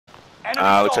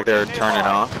Looks like they're turning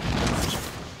off.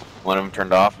 One of them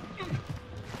turned off.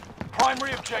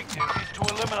 Primary objective is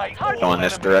to eliminate all Going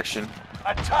this direction.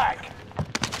 Attack!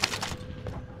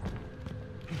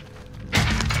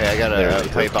 Hey, I got a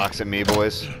plate box at me,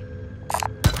 boys.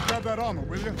 Grab that armor,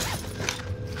 will you?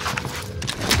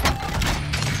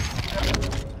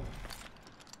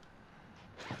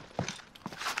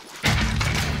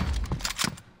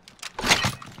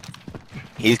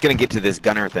 He's gonna get to this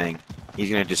gunner thing. He's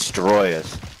gonna destroy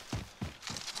us.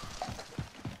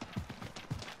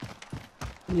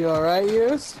 You alright,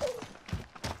 Yus?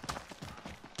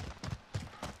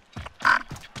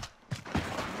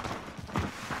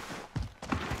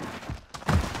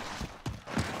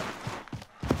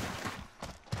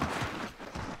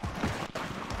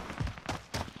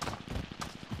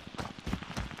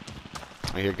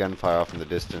 I hear gunfire off in the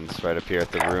distance, right up here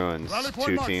at the ruins.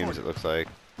 Two teams, it looks like.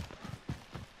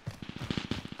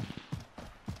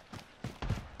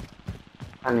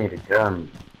 I need a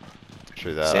gun.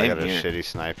 True that. Same I got a here. shitty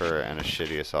sniper and a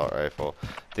shitty assault rifle.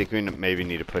 I think we maybe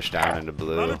need to push down into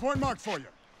blue. Rally point marked for you.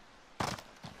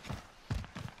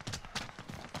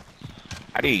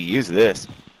 How do you use this?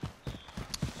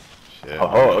 Shit.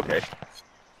 Oh, okay.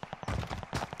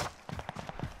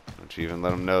 Don't you even let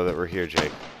them know that we're here,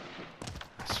 Jake.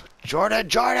 Jordan!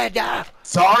 Yeah!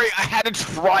 Sorry, I had to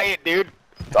try it, dude.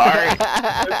 Sorry.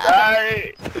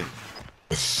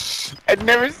 Sorry. I'd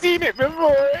never seen it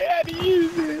before. I had to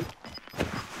use it.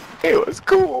 It was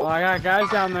cool. Oh, I got guys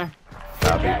down there.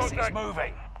 Gas is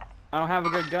moving. I don't have a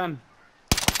good gun.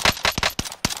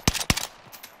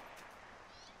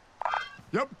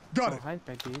 Yep, got Oh, it. hi,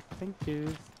 Becky. Thank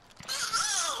you.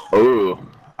 Ooh,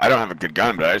 I don't have a good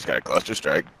gun, but I just got a cluster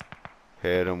strike.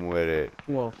 Hit him with it.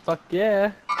 Well, fuck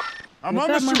yeah. I'm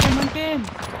What's on the up, shoot. monkey?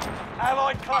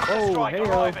 Allied cluster Oh, strike hey-o.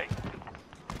 arriving.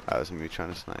 That was me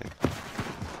trying to snipe.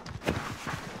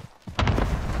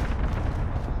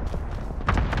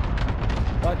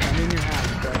 What? I'm in your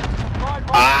house, bro.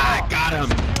 Ah, got him.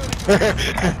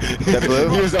 That blue?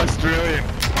 He was Australian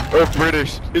or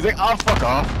British. He's like, oh, fuck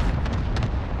off.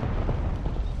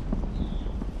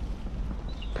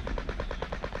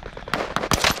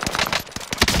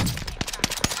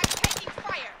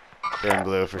 They're in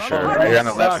blue for Oh, sure. Right they on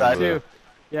the left suck, side. too.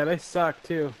 Yeah, they suck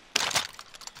too.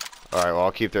 Alright, well,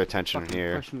 I'll keep their attention Fucking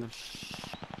here. pushing the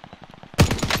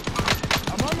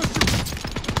I'm on the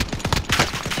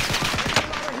shoot.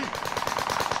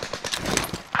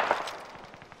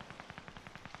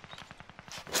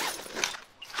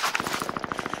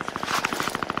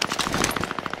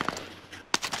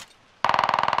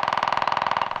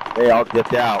 They all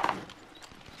dipped out.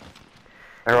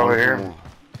 They're over here.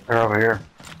 They're over here.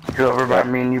 Two over by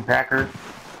me and you, Packer.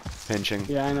 Pinching.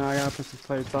 Yeah, I know. I gotta put some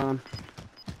plates on.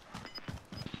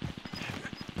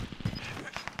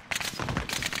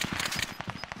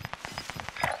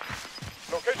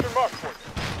 Location marked for you.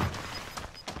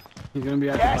 He's gonna be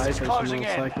at Gas the is buy closing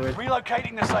station most in. likely.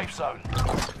 Relocating the safe zone.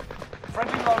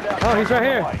 Friendly loadout. Oh, he's right on the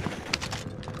here. way.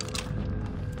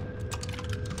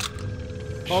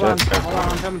 Hold on,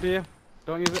 I'm coming to you.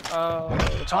 Don't use it.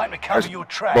 Time to cover your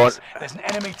tracks. But- There's an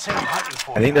enemy team hunting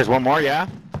for I think there's one more, yeah?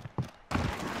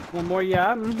 One more,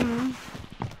 yeah.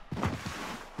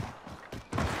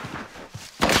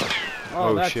 Oh,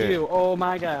 Oh, that's shit. you. Oh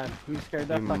my god. You scared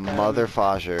that You fuck out of me. mother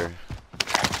fosher.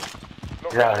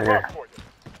 Get out of here.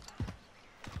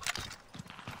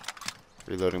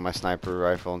 Reloading my sniper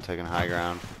rifle and taking high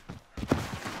ground.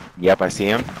 Yep, I see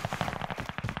him.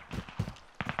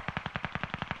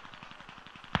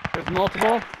 There's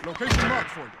multiple. Location marked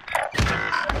for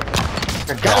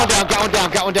you.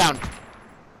 Got one down.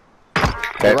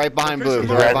 They're right behind blue.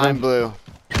 They're right behind blue.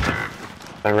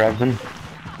 They're resin.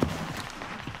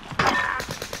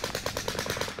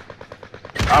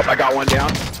 Up, I got one down.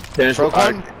 Finish. Broke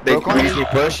one. They Broke one. we need to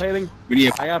push. Plating. We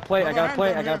need. I got a plate. I got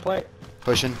a plate.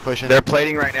 Pushing. They're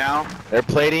plating right now. They're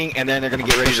plating, and then they're gonna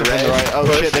get ready to Pushing from res. the right. Oh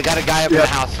Push. shit, they got a guy up in the Yeah.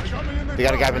 house. They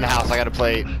got a guy up in the house. I got a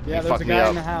plate. Yeah, He there's fucked a me guy up.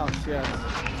 in the house.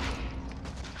 Yeah.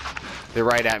 They're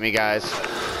right at me, guys.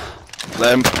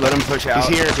 Let him push out.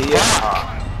 He's here. See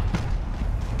ya.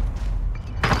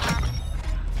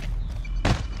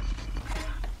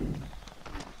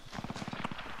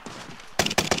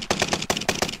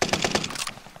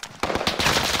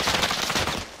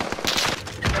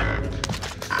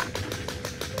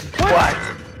 What?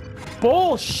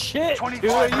 Bullshit,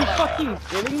 dude. Are 25 you left. fucking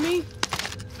kidding me?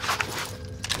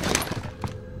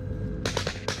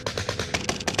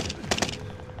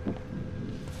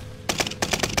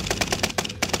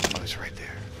 Oh, he's right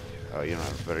there. Oh, you don't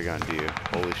have a better gun, do you?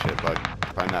 Holy shit, bud.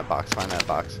 Find that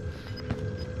box.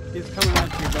 He's coming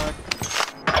at you, bud.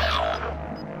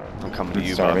 I'm coming to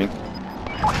you, Starving.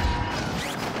 Buck.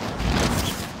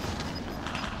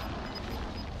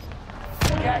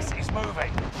 Gas is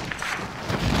moving.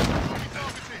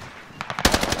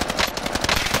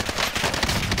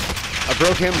 I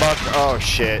broke him, Buck. Oh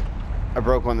shit. I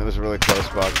broke one that was really close,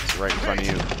 Buck. Right in front of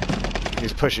you.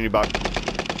 He's pushing you, Buck.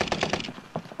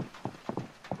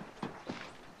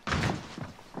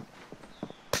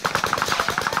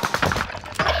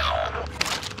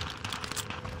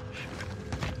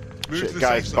 Shit,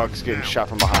 guys, Buck's getting shot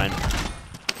from behind.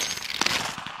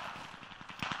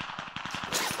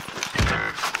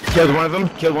 Killed one of them.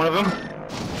 Killed one of them.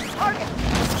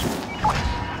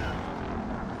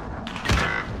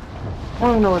 I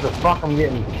don't know where the fuck I'm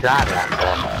getting shot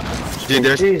at. Dude,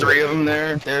 there's Jesus. 3 of them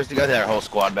there. There's the guy, that whole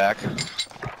squad back.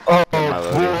 Oh,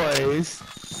 Boys.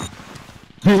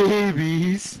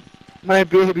 Babies. My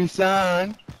baby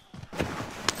son.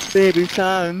 Baby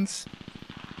sons.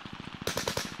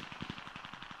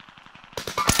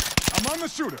 I'm on the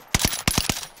shooter.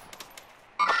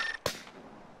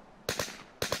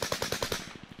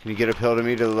 Can you get a pill to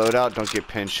me to the loadout? Don't get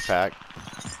pinched, Pack.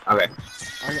 Okay.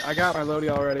 I got my loadie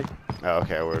already. Oh,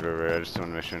 okay, word. I just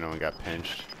want to make sure no one got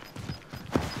pinched.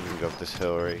 So we can go up this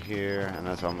hill right here, and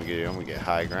that's what I'm gonna get. I'm gonna get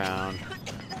high ground.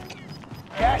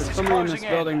 Gas There's is somebody in this closing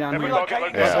building in. down here.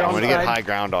 Relocating Yeah, They're I'm on gonna the get side. high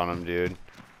ground on him, dude.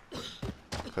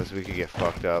 Because we could get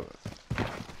fucked up.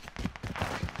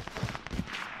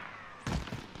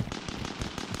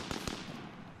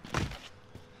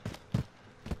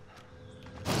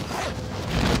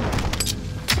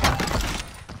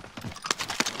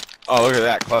 Oh, look at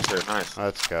that cluster. Nice.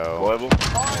 Let's go. Fire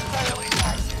sale is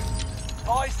active.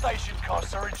 Buy station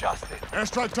costs are adjusted.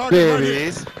 Airstrike target right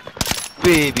here. Babies.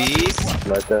 Babies.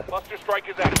 Cluster strike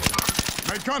is active.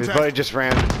 Made His contact. buddy just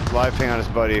ran live ping on his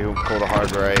buddy who pulled a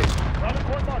hard right. Rally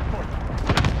point mark point.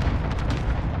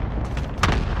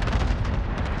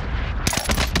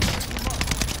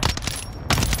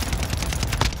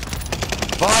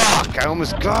 Fuck! I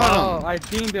almost got Oh, him! I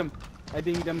dinged him. I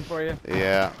dinged him for you.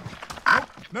 Yeah,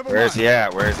 Never Where's mind. he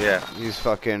at? Where's he at? he's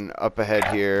fucking up ahead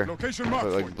here. Location marked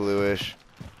But for like you. bluish.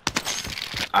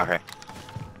 Okay.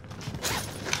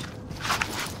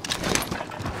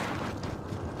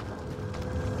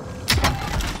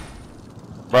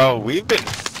 Bro, we've been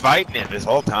fighting it this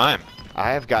whole time.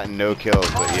 I have gotten no kills,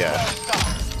 but yes.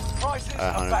 Prices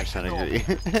I are back to 100% normal. agree.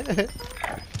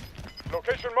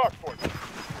 Location marked for you.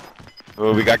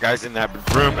 Oh, we got guys in that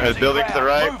room, building to the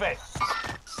right. Move it.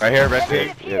 Right here, red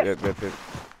ping. Yep.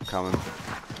 Coming.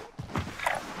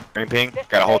 Green ping.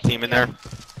 Got a whole team in there.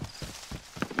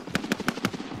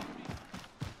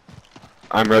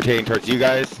 I'm rotating towards you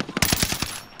guys.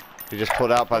 He just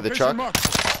pulled out by the Location truck. marked.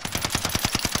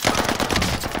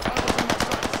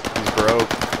 He's broke.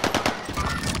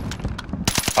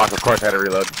 Fuck, of course I had to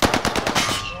reload. All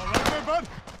right there, bud.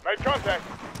 Made contact.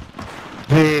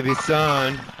 Baby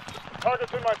son.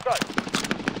 Target's in my sight.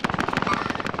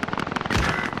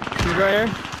 He's right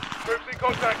here. Seriously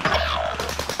contact.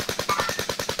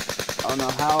 I don't know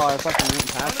how I fucking went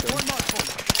past Rally him. point marked for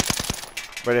you.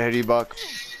 Right ahead of you, Buck.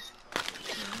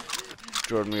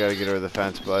 Jordan, we gotta get over the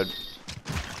fence, bud.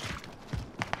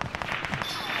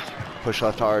 Push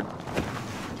left hard.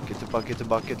 Get the buck, get the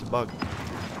buck, get the buck.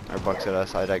 Our buck's at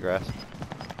us, I digress.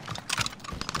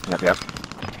 Yep.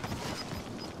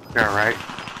 Yeah, right.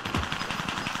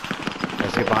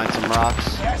 Let's get behind some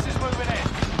rocks. Gas is moving in.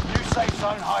 New safe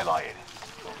zone highlighted.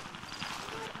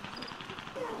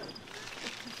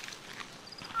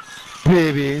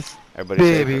 Babies.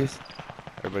 Everybody safe?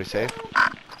 Everybody safe?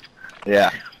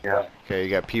 Yeah. Yeah. Okay, you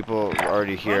got people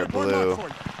already here Rally at point blue.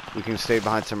 marked for you. We can stay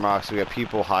behind some rocks. We got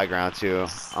people high ground too.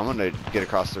 I'm gonna get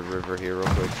across the river here real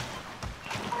quick.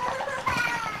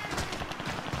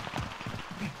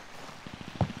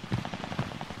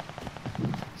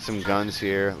 Some guns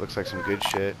here. Looks like some good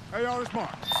shit. AR is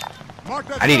marked. Mark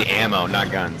that. I need target. ammo,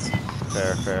 not guns.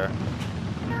 Fair.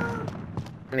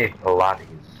 I need Pilates.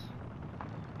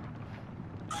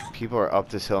 People are up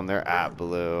this hill and they're at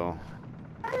blue.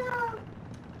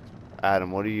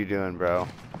 Adam, what are you doing, bro?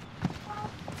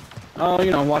 Oh,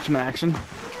 you know, watching the action.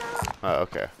 Oh,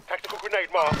 okay. Tactical grenade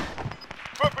marked.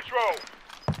 Foot patrol.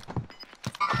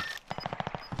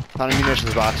 Found a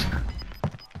munitions box.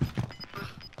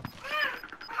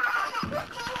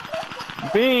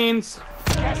 Beans.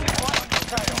 Gas is right on your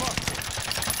tail.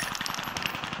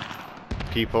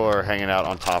 People are hanging out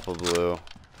on top of blue,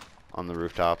 on the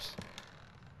rooftops.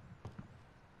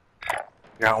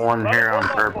 Got one here on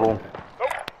purple. Nope,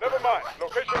 never mind.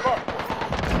 Location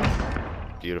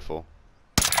marked. Beautiful.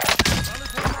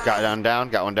 Got one down.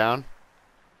 Got one down.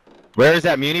 Where is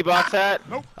that muni box at?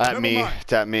 Nope, At never me. mind.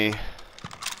 It's at me.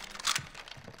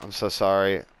 I'm so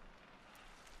sorry.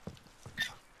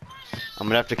 I'm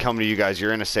gonna have to come to you guys.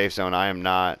 You're in a safe zone. I am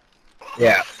not.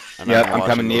 Yeah. And Yep, I'm I'm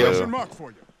watching coming to blue. you. Mark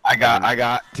for you. I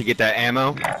got to get that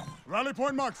ammo. Rally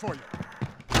point marked for you.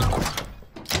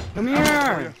 Come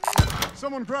here.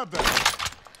 Someone grab that.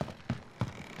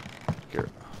 Here.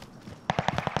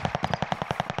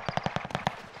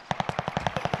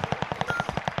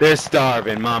 They're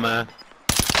starving, mama.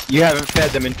 You haven't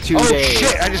fed them in 2 Oh days.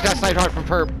 shit! I just got sniped hard from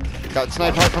perp. Got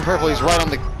sniped hard from purple. He's right on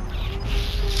the.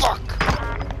 Fuck.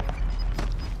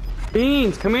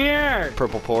 Beans, come here.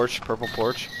 Purple porch. Purple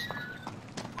porch.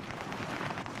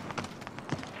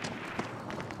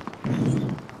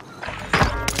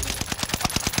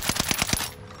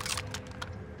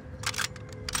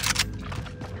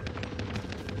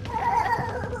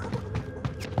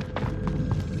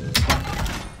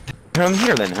 Come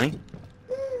here then, honey.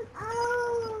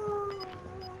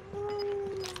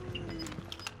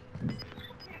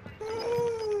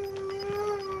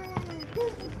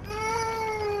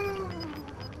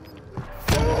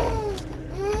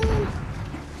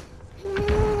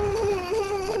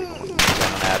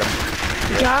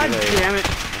 God damn it. I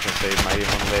was gonna say you might even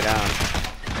want to lay down. I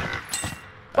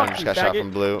Fuck just you, got shot faggot.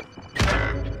 from blue.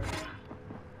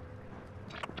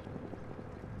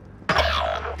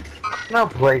 No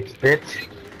plates, bitch.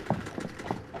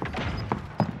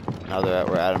 Now they're at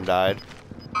where Adam died.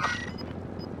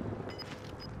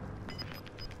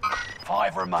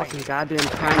 5 remain. Fucking goddamn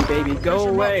time, baby. Go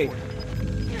away.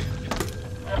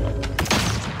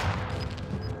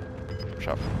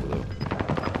 Shot from blue.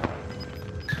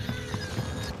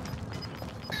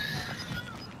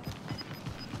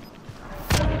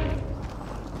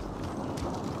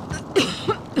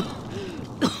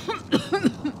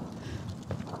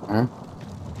 Huh?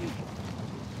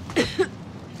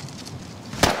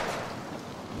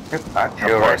 I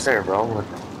chill right there, bro.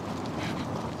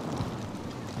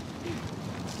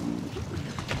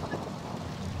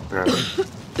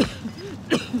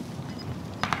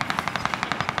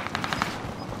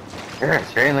 Yeah,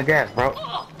 stay in the gas, bro.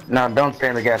 No, don't stay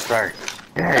in the gas, sorry.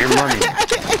 Yeah, your money.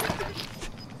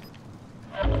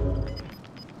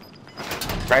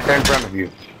 Right there in front of you.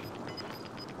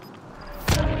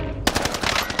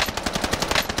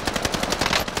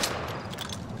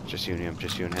 Just you and him.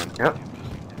 Just you and him. Yep.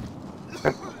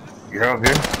 You're all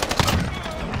good?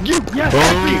 You Yes,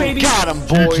 boom, baby. got him,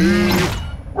 boy.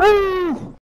 Woo!